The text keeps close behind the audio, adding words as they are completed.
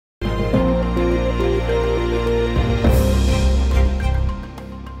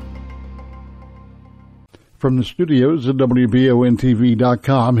From the studios at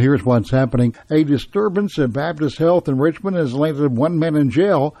WBONTV.com, here's what's happening. A disturbance at Baptist Health in Richmond has landed one man in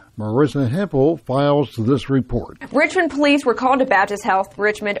jail. Marissa Hempel files this report. Richmond police were called to Baptist Health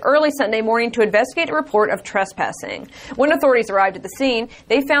Richmond early Sunday morning to investigate a report of trespassing. When authorities arrived at the scene,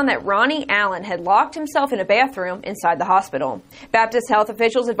 they found that Ronnie Allen had locked himself in a bathroom inside the hospital. Baptist Health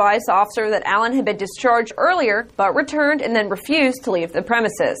officials advised the officer that Allen had been discharged earlier, but returned and then refused to leave the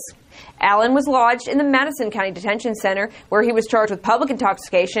premises. Allen was lodged in the Madison County Detention Center, where he was charged with public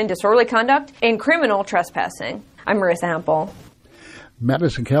intoxication, disorderly conduct, and criminal trespassing. I'm Marissa Hempel.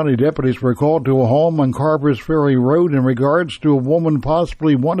 Madison County deputies were called to a home on Carver's Ferry Road in regards to a woman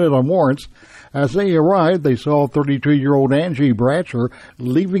possibly wanted on warrants. As they arrived, they saw 32-year-old Angie Bratcher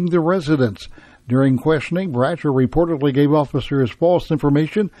leaving the residence. During questioning, Bratcher reportedly gave officers false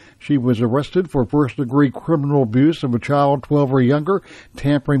information. She was arrested for first-degree criminal abuse of a child 12 or younger,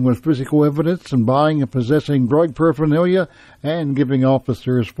 tampering with physical evidence, and buying and possessing drug paraphernalia, and giving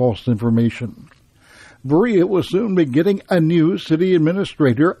officers false information. Berea will soon be getting a new city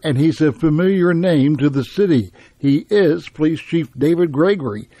administrator, and he's a familiar name to the city. He is Police Chief David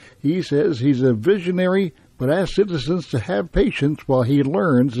Gregory. He says he's a visionary, but asks citizens to have patience while he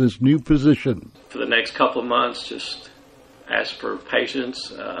learns his new position. For the next couple of months, just ask for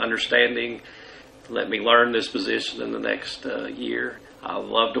patience, understanding. Let me learn this position in the next year. I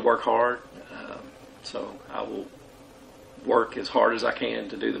love to work hard, so I will work as hard as I can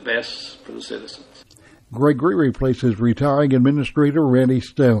to do the best for the citizens. Gregory replaces retiring Administrator Randy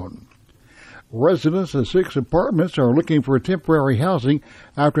Stone. Residents of 6 apartments are looking for temporary housing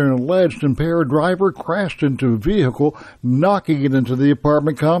after an alleged impaired driver crashed into a vehicle, knocking it into the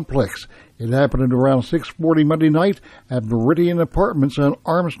apartment complex. It happened at around 6:40 Monday night at Meridian Apartments on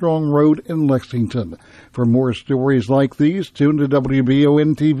Armstrong Road in Lexington. For more stories like these, tune to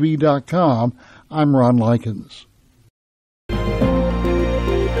WBONTV.com. I'm Ron Likens.